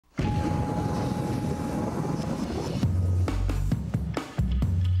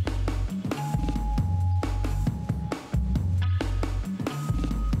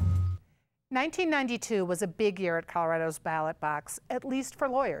1992 was a big year at Colorado's ballot box, at least for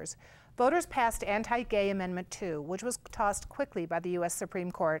lawyers. Voters passed Anti-Gay Amendment 2, which was tossed quickly by the U.S.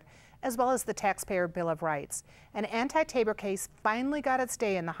 Supreme Court, as well as the Taxpayer Bill of Rights. An anti-TABOR case finally got its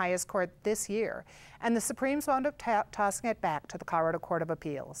day in the highest court this year, and the Supremes wound up tossing it back to the Colorado Court of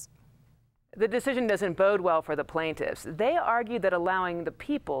Appeals. The decision doesn't bode well for the plaintiffs. They argue that allowing the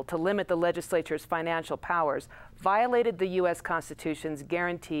people to limit the legislature's financial powers violated the U.S. Constitution's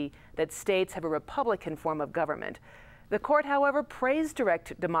guarantee that states have a Republican form of government. The court, however, praised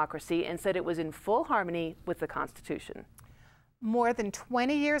direct democracy and said it was in full harmony with the Constitution. More than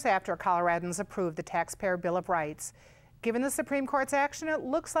 20 years after Coloradans approved the Taxpayer Bill of Rights, given the Supreme Court's action, it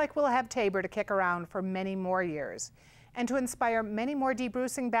looks like we'll have TABOR to kick around for many more years, and to inspire many more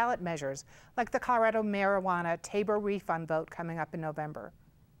debrucing ballot measures, like the Colorado marijuana TABOR refund vote coming up in November.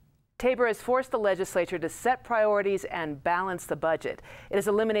 TABOR has forced the legislature to set priorities and balance the budget. It has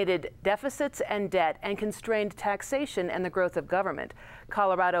eliminated deficits and debt and constrained taxation and the growth of government.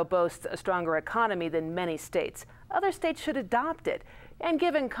 Colorado boasts a stronger economy than many states. Other states should adopt it. And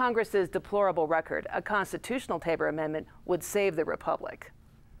given Congress's deplorable record, a constitutional TABOR amendment would save the republic.